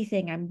analyze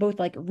anything, I'm both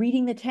like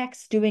reading the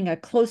text, doing a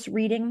close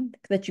reading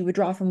that you would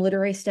draw from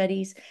literary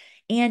studies,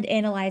 and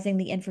analyzing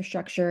the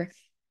infrastructure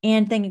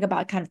and thinking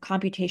about kind of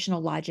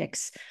computational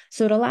logics.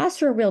 So it allows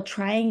for a real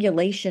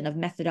triangulation of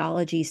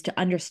methodologies to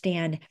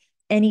understand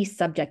any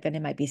subject that I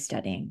might be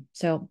studying.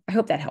 So I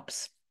hope that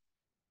helps.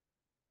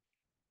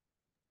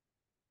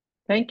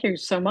 Thank you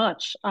so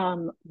much.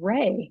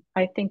 Ray,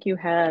 I think you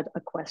had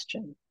a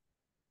question.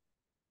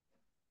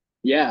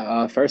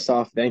 Yeah, first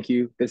off, thank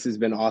you. This has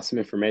been awesome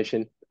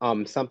information.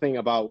 Something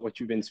about what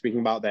you've been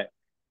speaking about that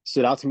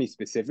stood out to me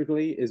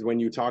specifically is when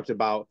you talked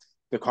about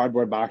the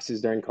cardboard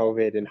boxes during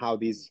COVID and how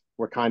these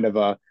were kind of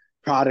a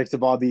product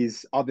of all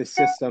these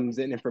systems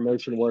and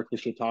information work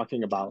that you're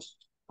talking about.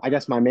 I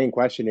guess my main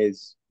question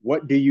is,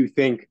 what do you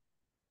think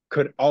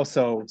could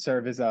also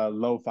serve as a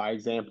lo-fi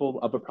example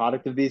of a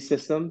product of these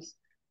systems?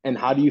 And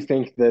how do you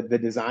think the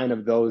design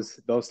of those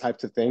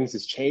types of things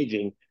is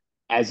changing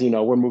as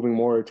we're moving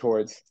more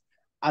towards,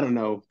 I don't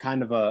know,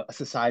 kind of a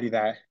society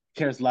that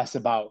cares less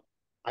about,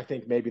 I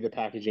think, maybe the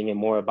packaging and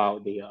more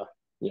about the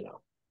you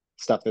know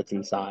stuff that's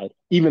inside.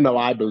 Even though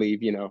I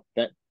believe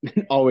that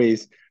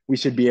always we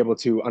should be able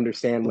to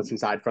understand what's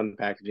inside from the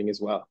packaging as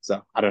well.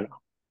 So I don't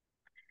know.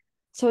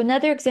 So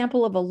another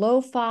example of a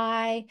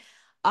lo-fi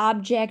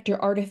object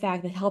or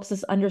artifact that helps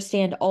us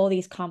understand all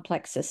these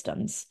complex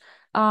systems.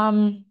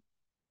 Well,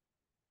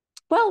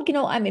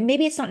 I mean,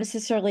 maybe it's not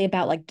necessarily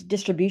about like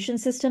distribution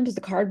systems.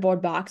 The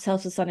cardboard box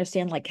helps us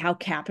understand like how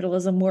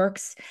capitalism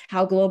works,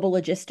 how global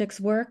logistics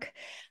work.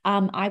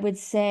 I would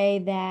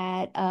say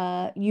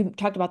that you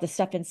talked about the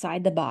stuff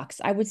inside the box.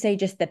 I would say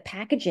just the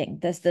packaging,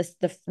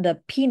 the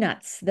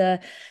peanuts, the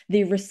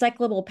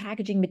recyclable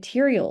packaging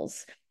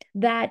materials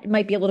that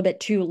might be a little bit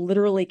too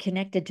literally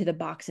connected to the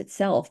box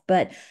itself,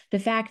 but the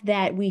fact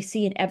that we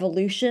see an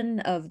evolution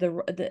of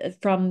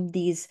from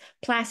these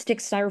plastic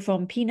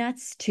styrofoam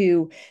peanuts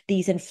to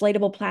these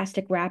inflatable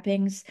plastic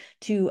wrappings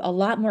to a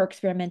lot more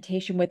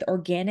experimentation with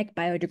organic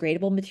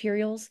biodegradable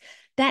materials,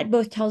 that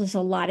both tells us a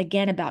lot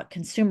again about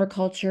consumer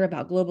culture,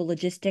 about global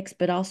logistics,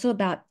 but also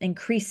about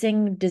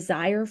increasing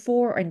desire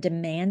for and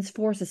demands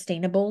for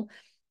sustainability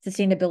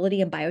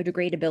and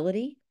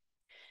biodegradability.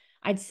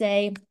 I'd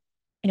say,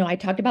 I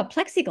talked about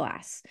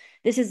plexiglass.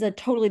 This is a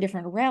totally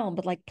different realm,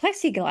 but like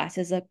plexiglass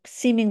is a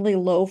seemingly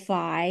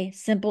lo-fi,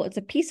 simple, it's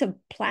a piece of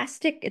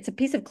plastic, it's a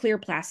piece of clear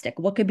plastic.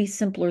 What could be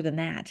simpler than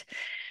that?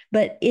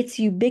 But its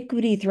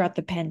ubiquity throughout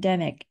the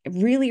pandemic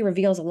really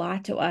reveals a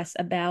lot to us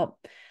about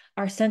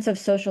our sense of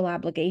social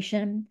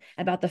obligation,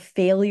 about the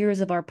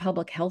failures of our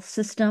public health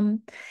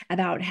system,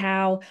 about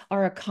how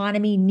our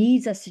economy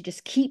needs us to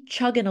just keep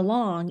chugging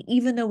along,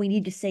 even though we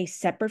need to stay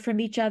separate from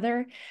each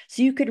other.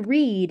 So you could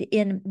read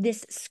in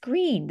this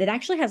screen that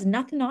actually has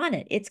nothing on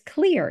it. It's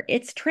clear,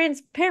 it's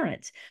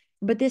transparent.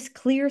 But this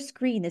clear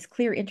screen, this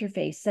clear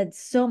interface said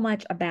so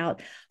much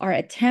about our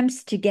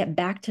attempts to get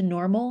back to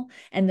normal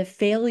and the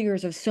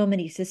failures of so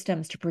many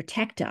systems to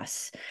protect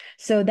us.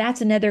 So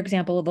that's another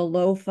example of a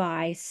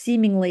lo-fi,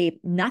 seemingly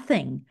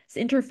nothing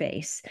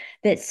interface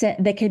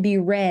that can be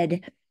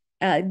read,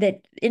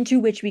 that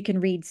into which we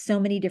can read so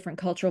many different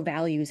cultural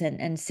values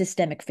and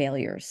systemic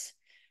failures.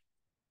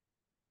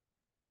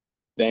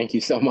 Thank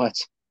you so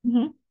much.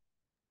 Mm-hmm.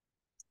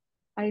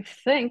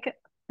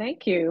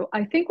 Thank you.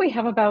 I think we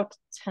have about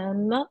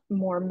 10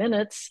 more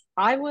minutes.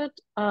 I would,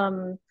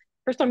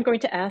 first I'm going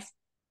to ask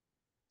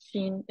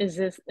Jean,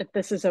 if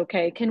this is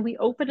okay, can we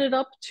open it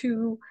up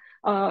to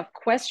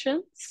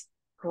questions?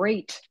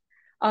 Great.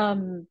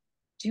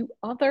 Do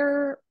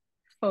other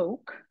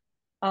folk,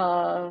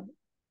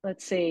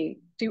 let's see,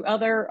 do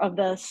other of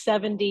the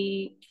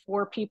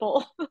 74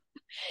 people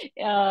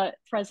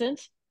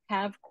present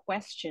have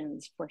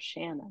questions for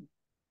Shannon?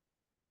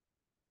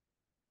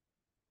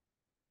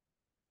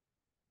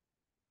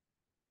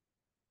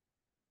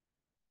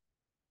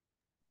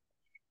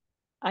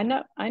 I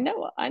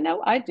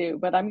do,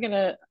 but I'm going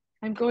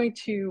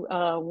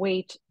to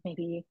wait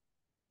maybe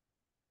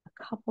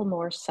a couple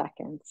more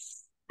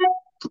seconds.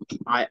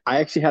 I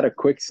actually had a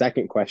quick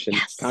second question,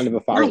 Yes. kind of a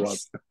follow-up.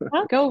 Nice.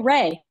 Go,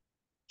 Ray.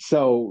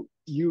 So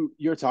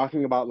you're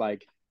talking about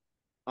like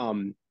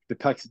the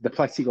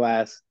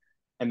plexiglass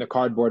and the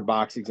cardboard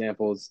box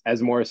examples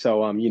as more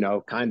so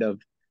kind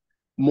of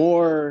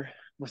more,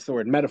 what's the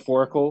word,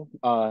 metaphorical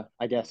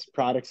I guess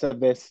products of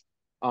this,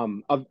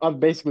 of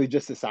basically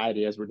just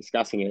society as we're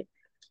discussing it.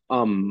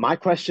 My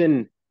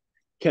question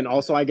can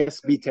also, I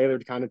guess, be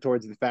tailored kind of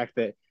towards the fact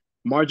that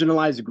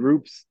marginalized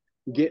groups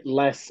get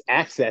less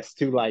access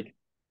to like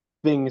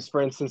things,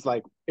 for instance,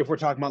 like if we're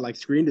talking about like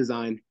screen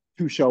design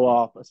to show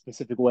off a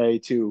specific way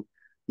to,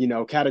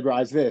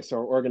 categorize this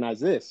or organize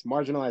this,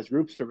 marginalized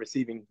groups are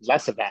receiving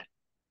less of that,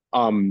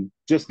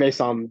 just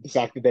based on the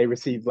fact that they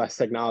receive less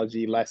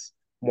technology, less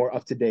more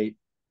up-to-date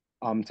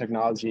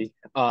technology.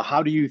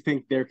 How do you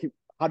think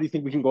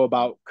we can go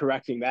about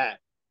correcting that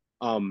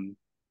in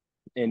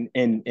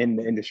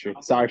the industry?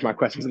 Sorry if my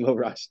question's a little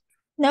rushed.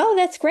 No,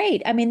 that's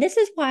great. I mean, this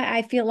is why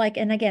I feel like,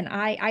 and again,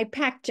 I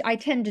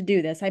tend to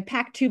do this. I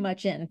pack too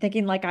much in,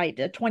 thinking like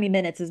 20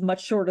 minutes is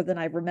much shorter than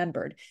I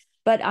remembered.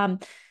 But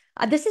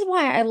this is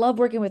why I love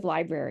working with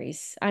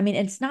libraries. I mean,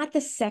 it's not the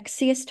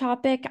sexiest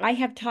topic. I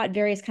have taught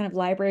various kind of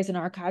libraries and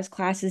archives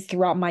classes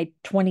throughout my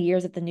 20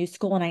 years at the New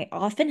School, and I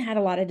often had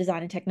a lot of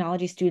design and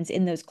technology students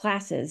in those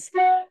classes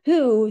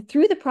who,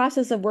 through the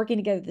process of working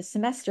together this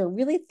semester,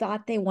 really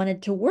thought they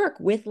wanted to work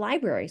with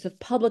libraries, with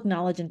public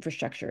knowledge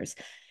infrastructures.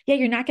 Yeah,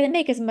 you're not going to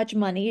make as much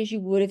money as you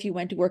would if you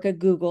went to work at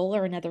Google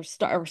or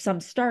some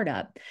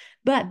startup.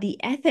 But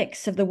the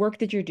ethics of the work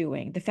that you're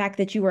doing, the fact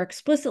that you are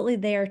explicitly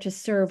there to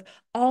serve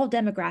all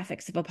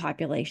demographics of a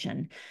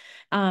population,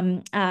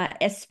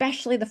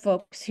 especially the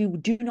folks who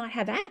do not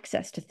have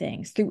access to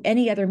things through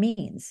any other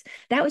means,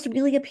 that was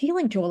really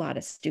appealing to a lot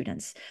of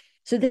students.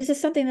 So this is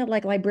something that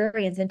like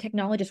librarians and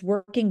technologists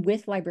working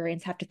with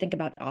librarians have to think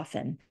about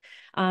often,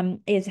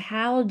 is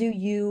how do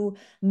you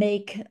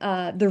make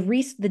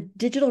the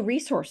digital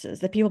resources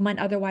that people might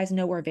otherwise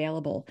know are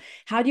available?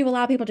 How do you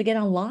allow people to get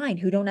online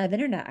who don't have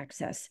internet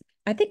access?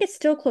 I think it's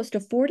still close to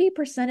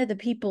 40% of the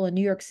people in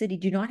New York City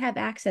do not have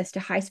access to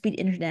high-speed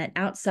internet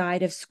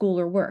outside of school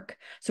or work.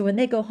 So when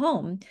they go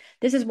home,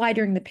 this is why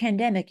during the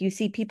pandemic, you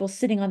see people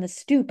sitting on the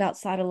stoop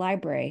outside a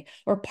library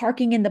or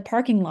parking in the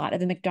parking lot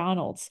of the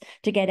McDonald's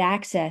to get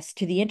access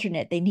to the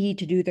internet they need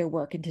to do their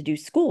work and to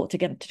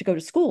go to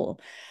school.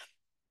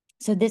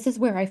 So this is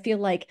where I feel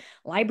like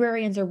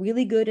librarians are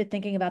really good at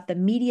thinking about the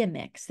media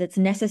mix that's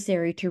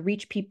necessary to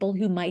reach people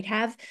who might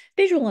have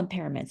visual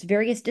impairments,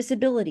 various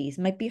disabilities,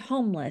 might be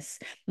homeless,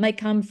 might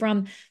come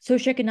from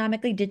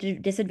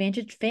socioeconomically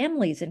disadvantaged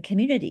families and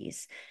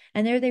communities.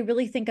 And there they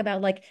really think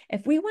about like,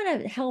 if we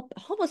want to help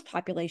a homeless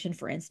population,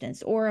 for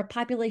instance, or a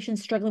population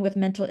struggling with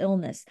mental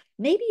illness,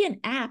 maybe an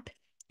app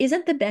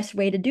isn't the best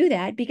way to do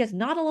that because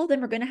not all of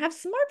them are going to have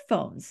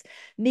smartphones.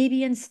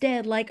 Maybe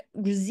instead like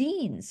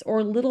zines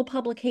or little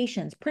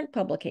publications, print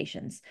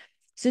publications.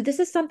 So this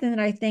is something that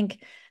I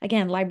think,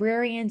 again,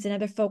 librarians and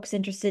other folks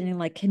interested in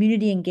like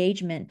community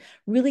engagement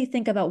really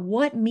think about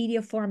what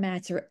media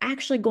formats are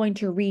actually going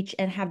to reach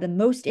and have the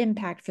most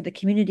impact for the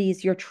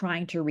communities you're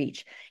trying to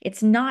reach.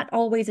 It's not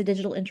always a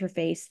digital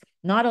interface,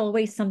 not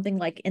always something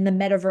like in the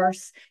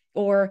metaverse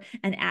or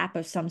an app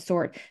of some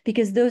sort,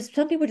 because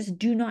some people just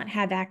do not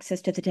have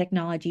access to the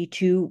technology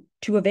to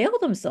avail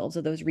themselves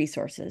of those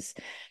resources.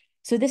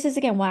 So this is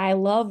again why I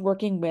love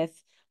working with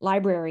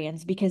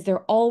librarians, because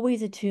they're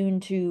always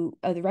attuned to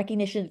the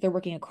recognition that they're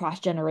working across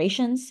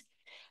generations,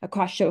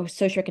 across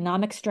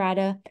socioeconomic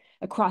strata,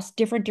 across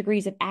different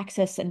degrees of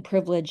access and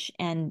privilege,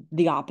 and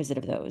the opposite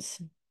of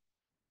those.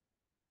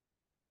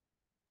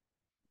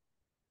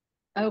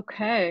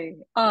 Okay.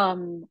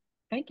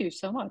 Thank you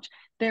so much.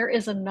 There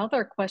is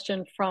another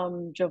question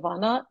from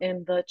Giovanna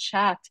in the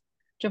chat.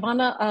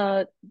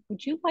 Giovanna,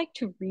 would you like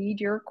to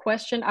read your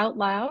question out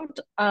loud?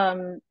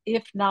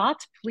 If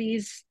not,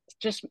 please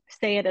just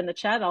say it in the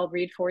chat. I'll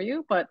read for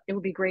you, but it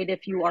would be great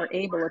if you are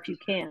able, if you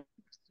can.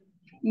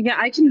 Yeah,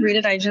 I can read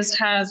it. I just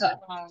have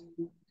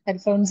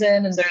headphones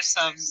in and there's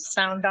some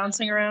sound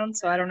bouncing around,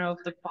 so I don't know if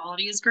the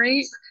quality is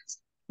great.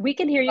 We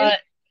can hear you.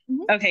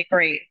 But okay,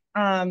 great.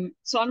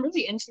 So I'm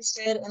really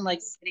interested in like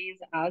cities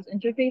as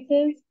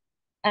interfaces.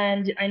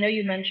 And I know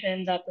you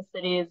mentioned that the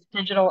city is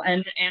digital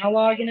and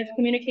analog in its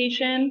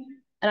communication.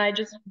 And I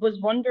just was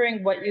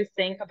wondering what you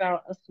think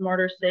about a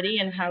smarter city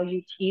and how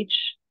you teach,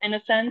 in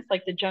a sense,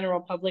 like the general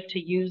public to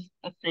use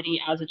a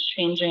city as it's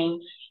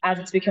changing, as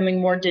it's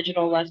becoming more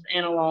digital, less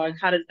analog.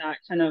 How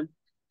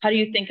do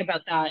you think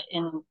about that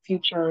in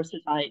future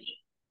society?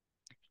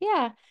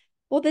 Yeah.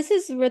 Well, this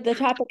is the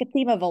topic and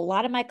theme of a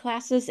lot of my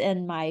classes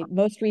and my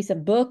most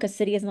recent book, A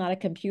City is Not a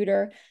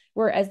Computer,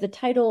 where, as the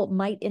title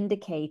might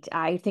indicate,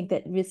 I think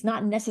that it's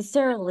not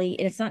necessarily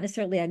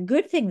a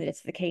good thing that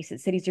it's the case that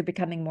cities are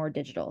becoming more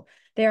digital.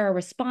 There are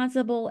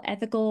responsible,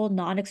 ethical,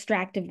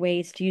 non-extractive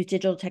ways to use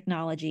digital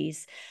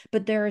technologies,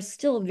 but there is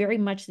still very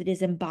much that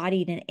is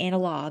embodied in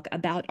analog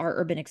about our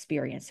urban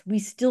experience. We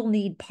still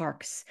need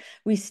parks.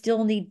 We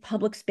still need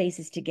public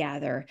spaces to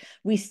gather.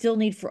 We still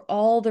need, for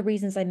all the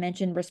reasons I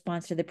mentioned in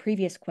response to the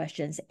previous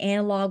questions,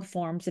 analog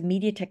forms of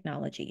media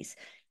technologies.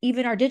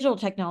 Even our digital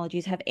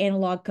technologies have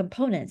analog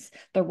components,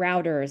 the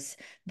routers,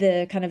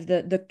 the kind of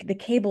the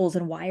cables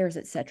and wires,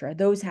 et cetera.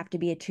 Those have to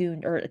be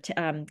attuned or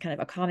kind of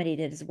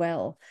accommodated as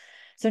well.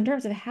 So in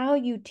terms of how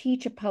you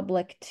teach a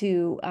public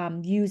to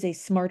use a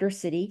smarter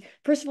city,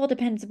 first of all,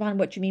 depends upon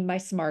what you mean by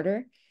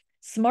smarter.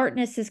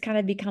 Smartness has kind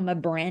of become a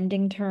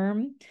branding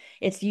term.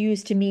 It's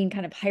used to mean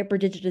kind of hyper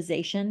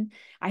digitization.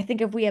 I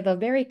think if we have a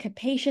very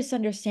capacious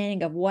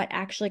understanding of what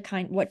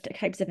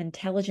types of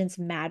intelligence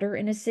matter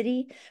in a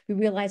city, we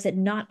realize that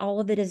not all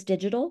of it is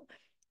digital.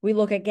 We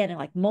look again at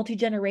like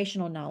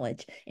multi-generational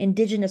knowledge,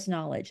 indigenous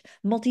knowledge,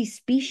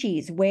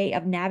 multi-species way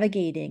of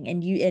navigating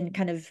and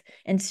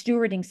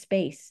stewarding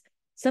space.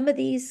 Some of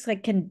these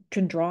like can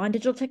draw on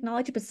digital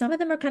technology, but some of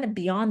them are kind of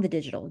beyond the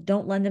digital,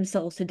 don't lend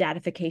themselves to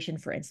datification,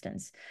 for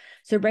instance.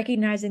 So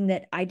recognizing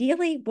that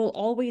ideally will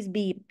always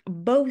be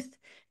both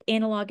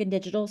analog and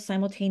digital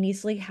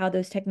simultaneously, how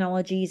those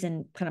technologies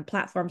and kind of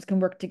platforms can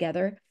work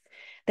together.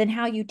 Then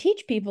how you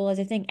teach people is,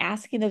 I think,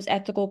 asking those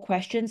ethical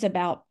questions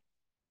about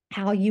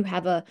how you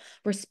have a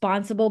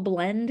responsible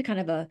blend, kind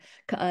of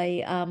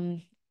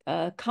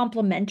a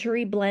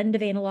complementary blend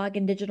of analog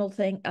and digital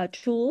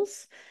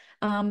tools.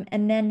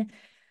 And then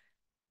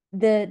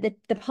the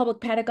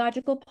public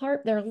pedagogical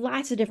part, there are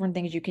lots of different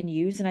things you can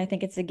use. And I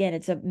think it's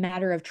a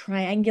matter of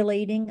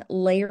triangulating,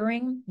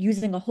 layering,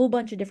 using a whole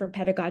bunch of different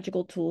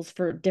pedagogical tools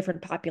for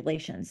different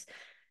populations.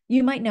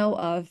 You might know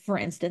of, for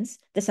instance,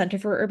 the Center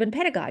for Urban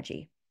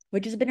Pedagogy,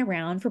 which has been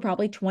around for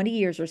probably 20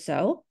 years or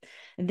so.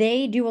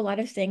 They do a lot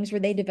of things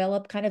where they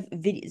develop kind of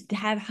videos,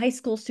 have high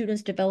school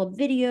students develop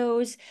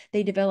videos.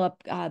 They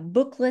develop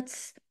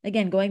booklets,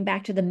 again, going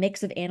back to the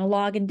mix of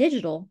analog and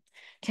digital,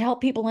 to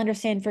help people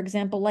understand, for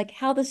example, like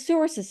how the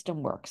sewer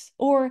system works.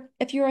 Or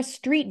if you're a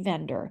street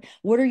vendor,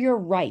 what are your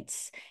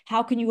rights?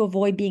 How can you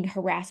avoid being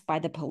harassed by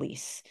the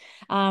police?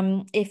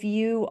 If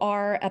you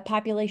are a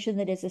population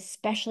that is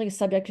especially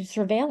subject to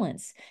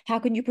surveillance, how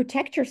can you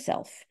protect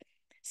yourself?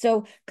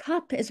 So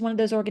CUP is one of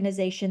those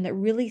organizations that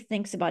really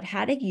thinks about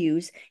how to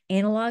use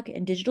analog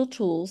and digital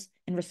tools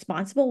in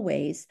responsible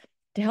ways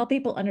to help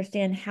people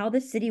understand how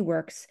the city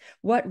works,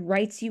 what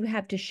rights you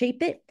have to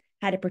shape it,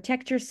 how to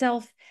protect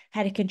yourself,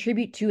 how to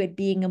contribute to it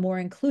being a more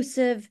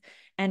inclusive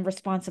and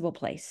responsible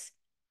place.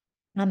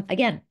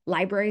 Again,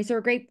 libraries are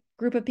a great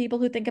group of people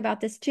who think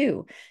about this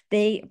too.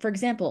 For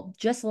example,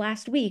 just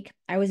last week,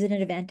 I was at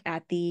an event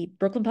at the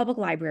Brooklyn Public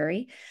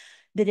Library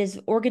that is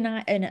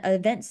an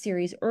event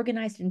series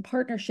organized in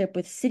partnership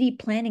with city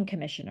planning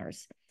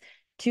commissioners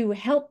to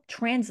help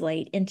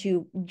translate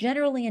into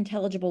generally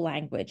intelligible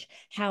language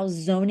how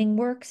zoning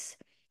works,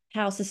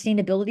 how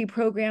sustainability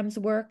programs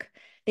work.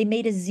 They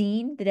made a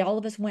zine that all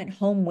of us went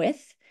home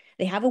with.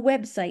 They have a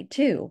website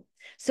too.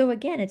 So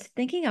again, it's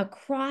thinking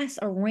across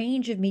a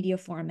range of media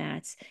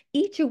formats,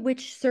 each of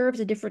which serves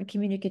a different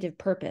communicative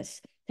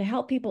purpose to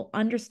help people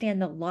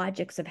understand the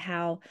logics of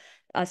how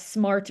a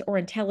smart or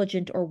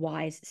intelligent or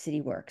wise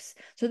city works.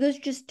 So those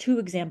are just two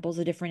examples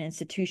of different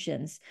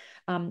institutions,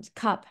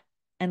 CUP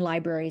and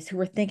libraries who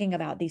are thinking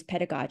about these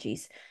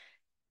pedagogies.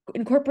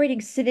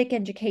 Incorporating civic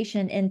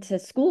education into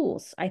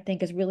schools, I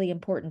think, is really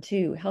important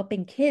too,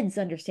 helping kids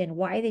understand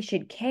why they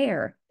should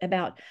care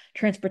about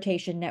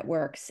transportation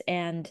networks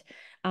and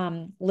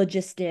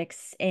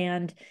logistics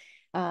and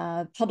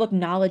public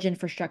knowledge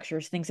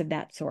infrastructures, things of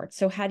that sort.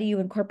 So how do you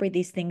incorporate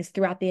these things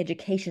throughout the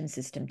education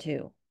system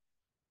too?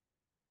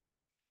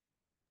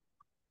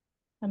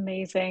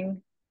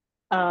 Amazing.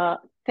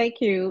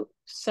 Thank you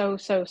so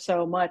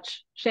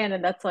much,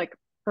 Shannon. That's like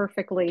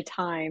perfectly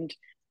timed.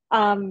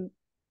 Um,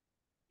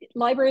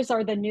 Libraries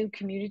are the new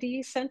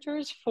community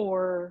centers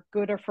for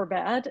good or for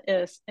bad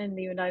is in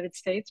the United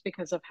States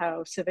because of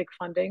how civic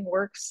funding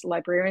works.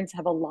 Librarians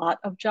have a lot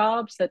of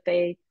jobs that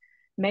they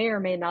may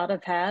or may not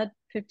have had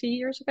 50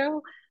 years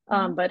ago,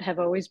 but have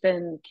always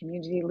been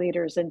community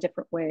leaders in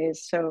different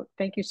ways. So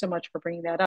thank you so much for bringing that up.